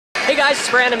Hey guys,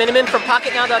 it's Brandon Miniman from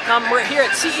PocketNow.com. We're here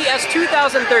at CES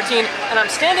 2013, and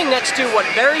I'm standing next to what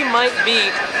very might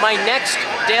be my next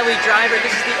daily driver.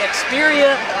 This is the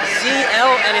Xperia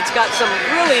ZL, and it's got some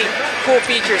really cool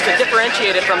features to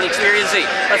differentiate it from the Xperia Z.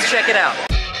 Let's check it out.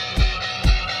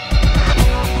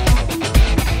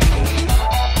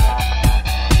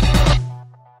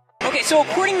 Okay, so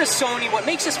according to Sony, what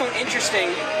makes this phone interesting,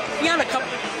 beyond a couple...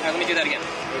 Alright, let me do that again.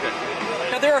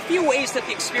 Now, there are a few ways that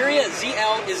the Xperia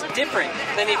ZL is different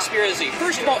than the Xperia Z.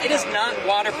 First of all, it is not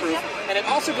waterproof, and it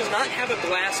also does not have a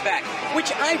glass back,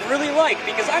 which I really like,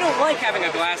 because I don't like having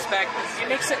a glass back. It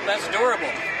makes it less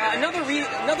durable. Another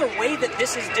way that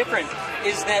this is different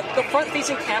is that the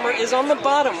front-facing camera is on the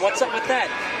bottom. What's up with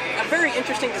that? A very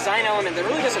interesting design element that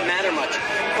really doesn't matter much.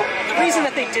 The reason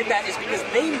that they did that is because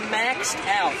they maxed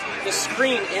out the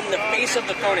screen in the face of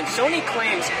the phone, and Sony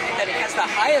claims that it has the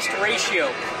highest ratio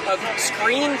of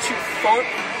screen to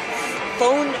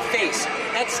phone face.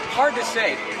 That's hard to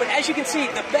say, but as you can see,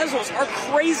 the bezels are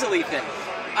crazily thin.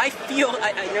 I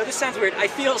know this sounds weird, I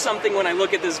feel something when I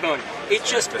look at this phone. It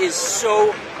just is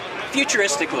so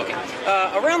futuristic looking.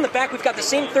 Around the back, we've got the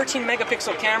same 13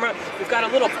 megapixel camera. We've got a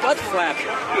little butt flap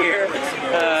here,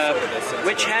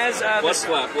 which has butt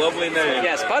flap, lovely name.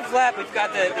 Yes, butt flap. We've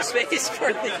got the space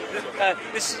for the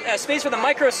space for the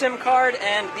micro SIM card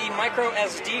and the micro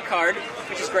SD card,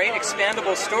 which is great.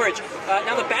 Expandable storage.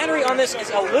 Now the battery on this is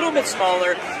a little bit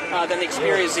smaller than the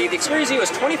Xperia Z. The Xperia Z was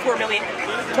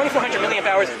 2400 milliamp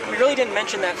hours. We really didn't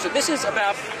mention that. So this is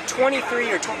about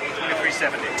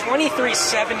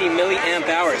 2370 milliamp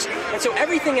hours. And so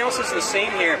everything else is the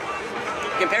same here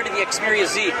compared to the Xperia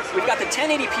Z. We've got the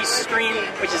 1080p screen,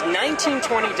 which is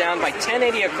 1920 down by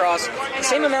 1080 across. The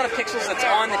same amount of pixels that's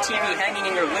on the TV hanging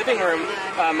in your living room,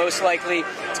 most likely.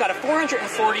 It's got a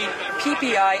 440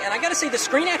 ppi, and I gotta say, the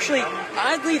screen actually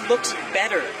oddly looks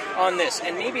better on this,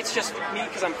 and maybe it's just me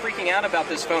because I'm freaking out about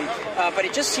this phone, but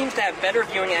it just seems to have better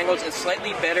viewing angles and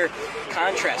slightly better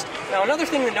contrast. Now, another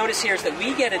thing to notice here is that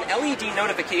we get an LED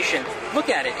notification. Look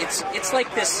at it. It's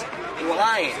like this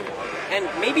line. And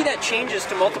maybe that changes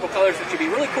to multiple colors, which would be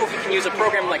really cool if you can use a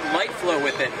program like Lightflow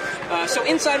with it. So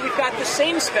inside we've got the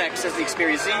same specs as the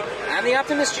Xperia Z and the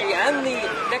Optimus G and the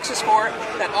Nexus 4,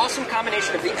 that awesome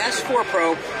combination of the S4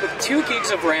 Pro with 2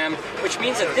 gigs of RAM, which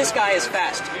means that this guy is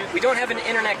fast. We don't have an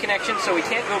internet connection, so we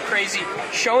can't go crazy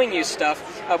showing you stuff.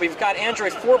 We've got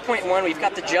Android 4.1, we've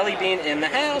got the Jelly Bean in the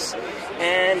house,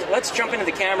 and let's jump into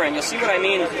the camera and you'll see what I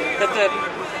mean. That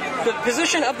the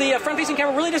position of the front-facing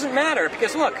camera really doesn't matter,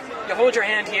 because look, you hold your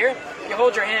hand here, you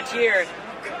hold your hand here,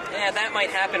 and that might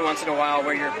happen once in a while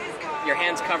where your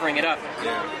hand's covering it up.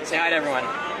 Say hi to everyone.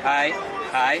 Hi,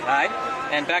 hi, hi.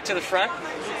 And back to the front.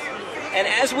 And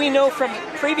as we know from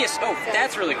previous, oh,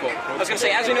 that's really cool. I was going to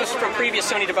say, as we know from previous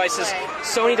Sony devices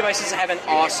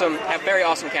have very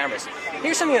awesome cameras.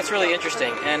 Here's something that's really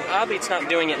interesting, and oddly it's not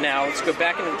doing it now. Let's go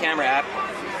back into the camera app.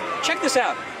 Check this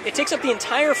out. It takes up the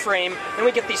entire frame, then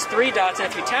we get these 3 dots, and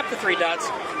if you tap the 3 dots,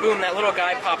 boom, that little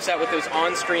guy pops out with those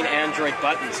on-screen Android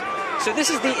buttons. So this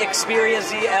is the Xperia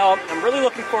ZL. I'm really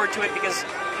looking forward to it because,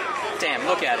 damn,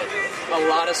 look at it. A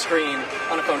lot of screen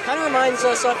on a phone. Kind of reminds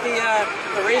us of the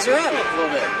Razr M a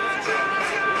little bit.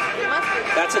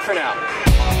 That's it for now.